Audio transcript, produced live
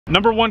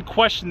Number one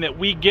question that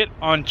we get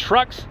on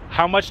trucks: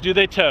 how much do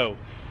they tow?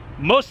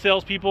 Most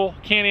salespeople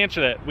can't answer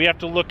that. We have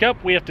to look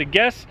up, we have to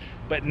guess,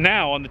 but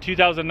now on the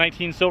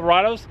 2019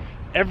 Silverados,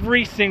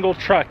 every single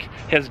truck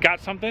has got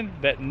something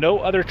that no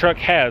other truck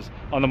has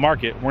on the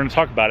market. We're gonna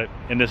talk about it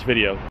in this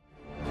video.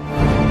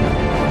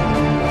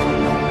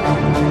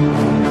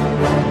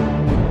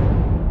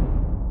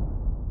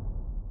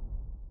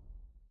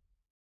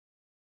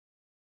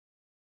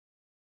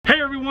 Hey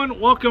everyone,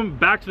 welcome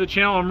back to the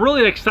channel. I'm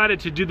really excited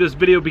to do this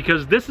video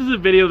because this is a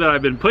video that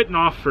I've been putting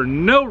off for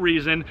no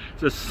reason.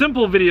 It's a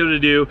simple video to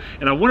do,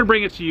 and I want to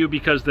bring it to you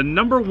because the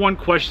number one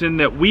question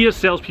that we as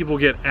salespeople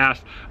get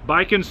asked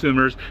by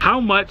consumers: how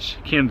much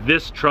can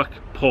this truck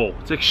pull?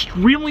 It's an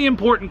extremely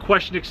important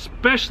question,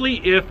 especially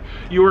if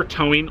you are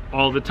towing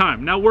all the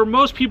time. Now, where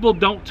most people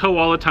don't tow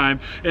all the time,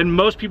 and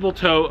most people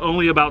tow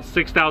only about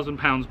 6,000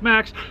 pounds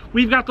max,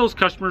 we've got those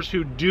customers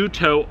who do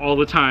tow all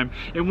the time,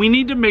 and we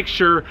need to make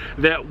sure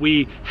that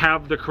we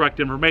have the correct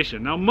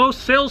information. Now,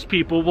 most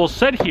salespeople will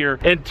sit here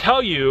and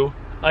tell you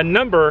a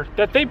number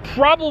that they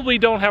probably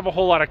don't have a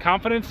whole lot of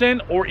confidence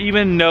in or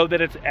even know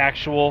that it's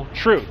actual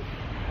truth.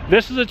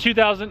 This is a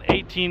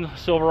 2018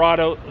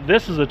 Silverado.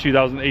 This is a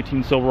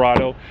 2018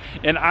 Silverado,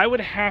 and I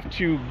would have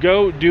to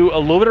go do a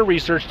little bit of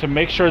research to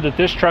make sure that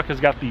this truck has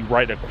got the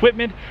right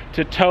equipment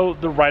to tow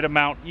the right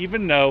amount,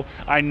 even though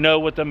I know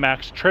what the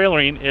max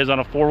trailering is on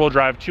a four-wheel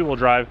drive, two-wheel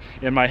drive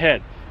in my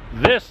head.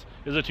 This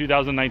is a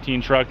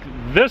 2019 truck,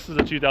 this is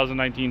a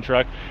 2019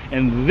 truck,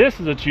 and this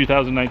is a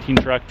 2019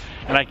 truck,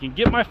 and I can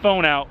get my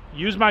phone out,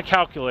 use my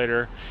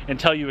calculator, and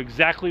tell you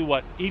exactly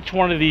what each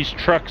one of these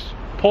trucks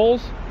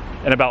pulls.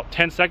 In about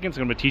 10 seconds,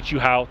 I'm going to teach you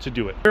how to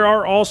do it. There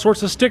are all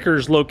sorts of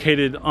stickers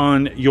located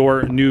on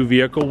your new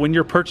vehicle when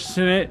you're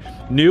purchasing it,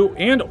 new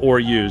and or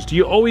used.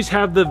 You always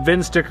have the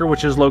VIN sticker,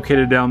 which is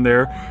located down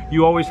there.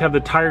 You always have the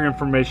tire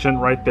information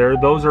right there.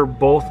 Those are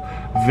both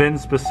VIN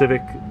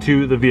specific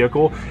to the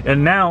vehicle.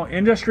 And now,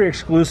 industry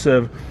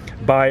exclusive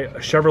by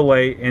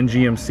Chevrolet and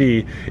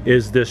GMC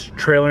is this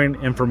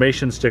trailering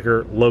information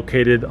sticker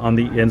located on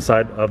the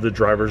inside of the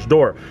driver's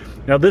door.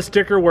 Now, this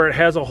sticker, where it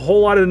has a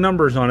whole lot of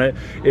numbers on it,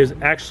 is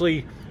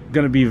actually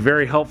going to be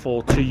very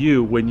helpful to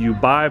you when you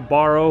buy,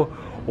 borrow,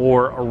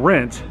 or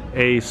rent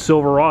a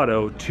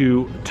Silverado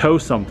to tow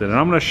something. And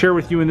I'm going to share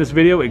with you in this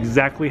video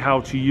exactly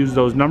how to use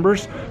those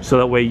numbers so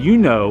that way you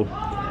know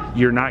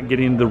you're not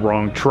getting the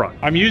wrong truck.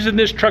 I'm using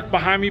this truck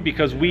behind me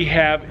because we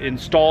have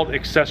installed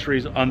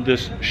accessories on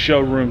this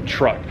showroom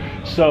truck.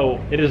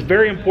 So it is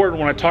very important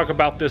when I talk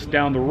about this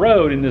down the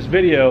road in this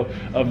video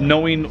of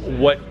knowing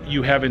what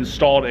you have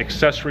installed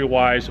accessory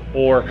wise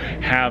or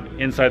have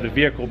inside the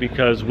vehicle,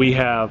 because we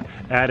have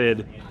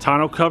added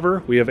tonneau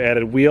cover, we have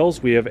added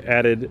wheels, we have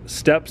added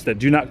steps that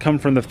do not come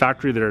from the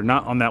factory, that are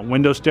not on that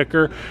window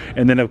sticker.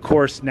 And then of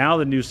course, now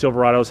the new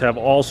Silverados have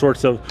all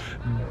sorts of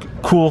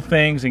cool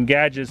things and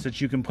gadgets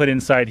that you can put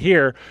inside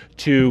here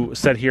to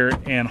sit here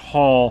and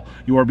haul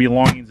your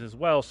belongings as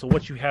well. So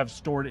what you have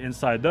stored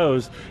inside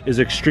those is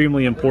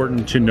extremely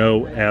important to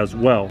know as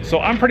well. So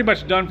I'm pretty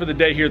much done for the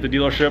day here at the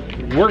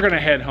dealership. We're gonna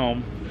head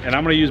home, and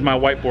I'm gonna use my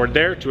whiteboard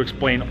there to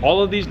explain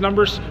all of these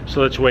numbers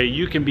so that way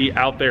you can be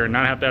out there and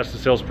not have to ask the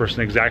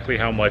salesperson exactly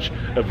how much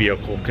a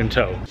vehicle can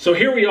tow. So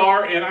here we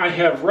are, and I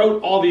have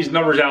wrote all these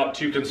numbers out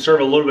to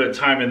conserve a little bit of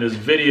time in this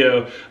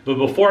video. But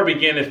before I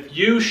begin, if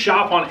you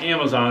shop on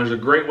Amazon, there's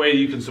a great way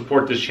you can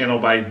support this channel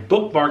by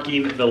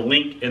bookmarking the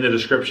link in the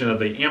description of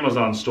the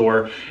Amazon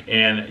store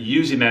and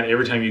using that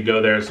every time you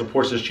go there. It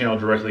supports this channel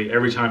directly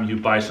every time you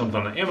buy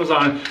something on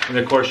Amazon. And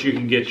of course, you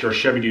can get your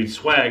Chevy Dude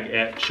swag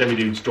at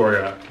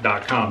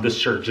ChevyDudeStore.com. This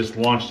shirt just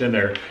launched in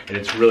there, and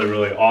it's really,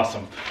 really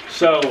awesome.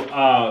 So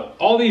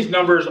all these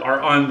numbers are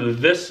on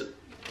this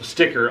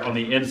sticker on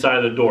the inside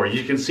of the door.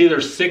 You can see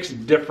there's 6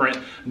 different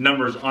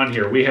numbers on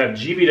here. We have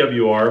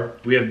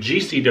GVWR, we have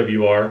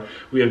GCWR,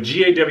 we have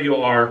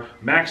GAWR,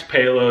 max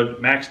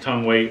payload, max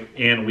tongue weight,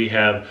 and we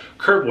have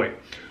curb weight.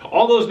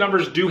 All those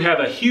numbers do have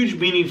a huge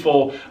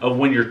meaningful of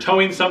when you're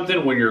towing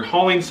something, when you're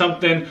hauling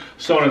something,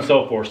 so on and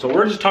so forth. So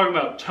we're just talking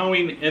about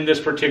towing in this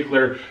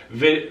particular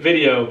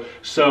video.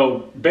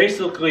 So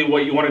basically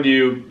what you want to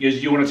do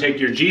is you want to take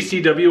your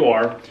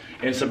GCWR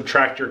and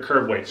subtract your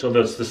curb weight. So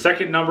that's the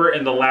second number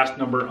and the last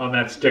number on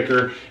that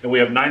sticker, and we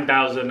have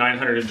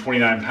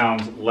 9,929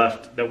 pounds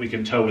left that we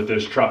can tow with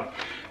this truck.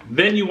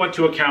 Then you want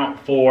to account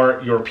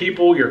for your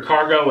people, your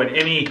cargo, and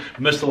any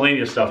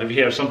miscellaneous stuff. If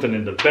you have something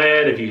in the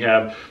bed, if you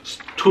have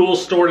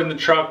tools stored in the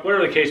truck,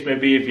 whatever the case may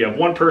be, if you have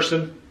one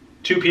person,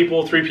 2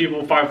 people, 3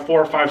 people,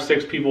 4, 5,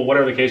 6 people,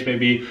 whatever the case may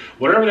be,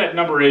 whatever that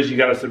number is, you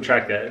got to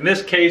subtract that. In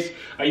this case,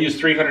 I use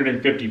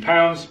 350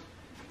 pounds.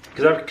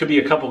 Because that could be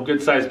a couple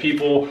good sized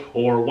people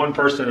or one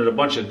person and a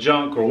bunch of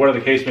junk or whatever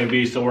the case may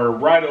be. So we're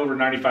right over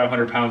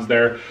 9,500 pounds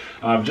there.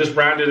 Just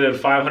rounded at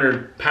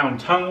 500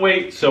 pound tongue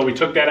weight. So we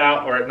took that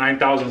out. We're at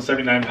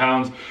 9,079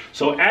 pounds.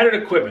 So added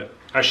equipment.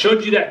 I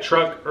showed you that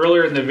truck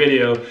earlier in the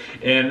video,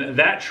 and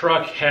that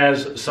truck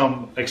has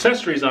some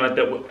accessories on it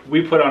that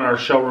we put on our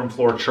showroom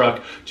floor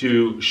truck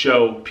to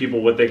show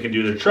people what they can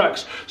do to their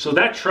trucks. So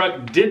that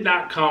truck did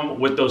not come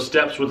with those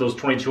steps with those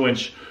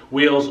 22-inch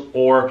wheels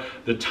or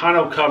the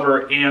tonneau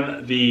cover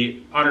and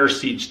the under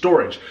seat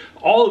storage.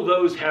 All of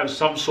those have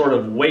some sort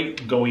of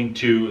weight going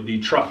to the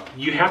truck.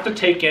 You have to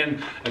take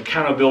in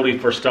accountability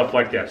for stuff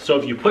like that. So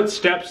if you put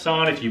steps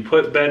on, if you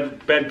put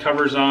bed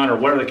covers on, or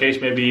whatever the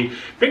case may be,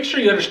 make sure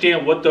you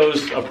understand what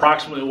those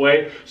approximately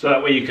weigh, so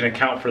that way you can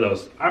account for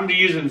those. I'm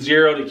using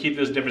 0 to keep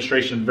this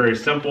demonstration very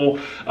simple.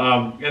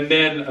 And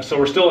then, so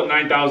we're still at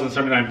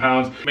 9,079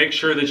 pounds. Make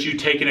sure that you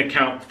take into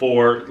account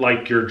for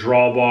like your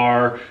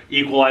drawbar,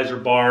 equalizer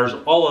bars,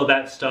 all of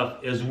that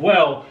stuff as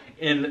well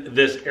in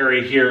this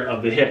area here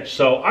of the hitch.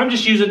 So I'm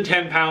just using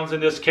 10 pounds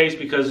in this case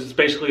because it's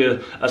basically a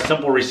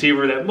simple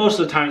receiver that most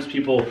of the times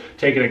people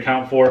take an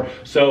account for.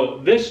 So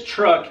this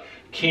truck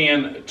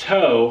can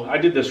tow, I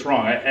did this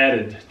wrong, I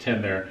added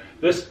 10 there.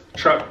 This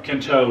truck can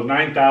tow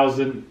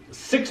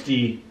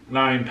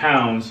 9,069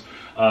 pounds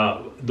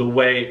the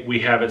way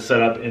we have it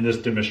set up in this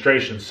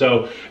demonstration.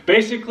 So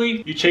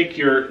basically you take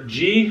your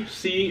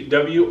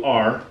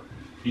GCWR,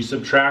 you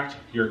subtract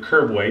your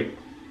curb weight,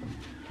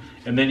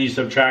 and then you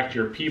subtract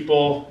your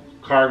people,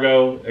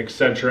 cargo,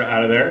 etc.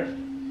 out of there.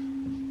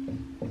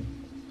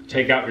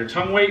 Take out your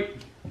tongue weight,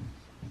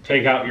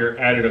 take out your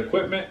added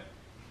equipment,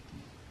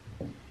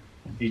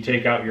 you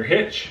take out your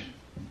hitch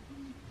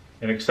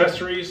and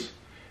accessories,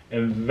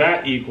 and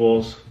that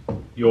equals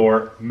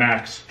your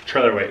max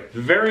trailer weight.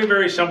 Very,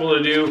 very simple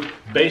to do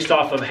based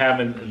off of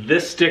having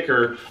this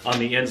sticker on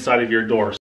the inside of your door.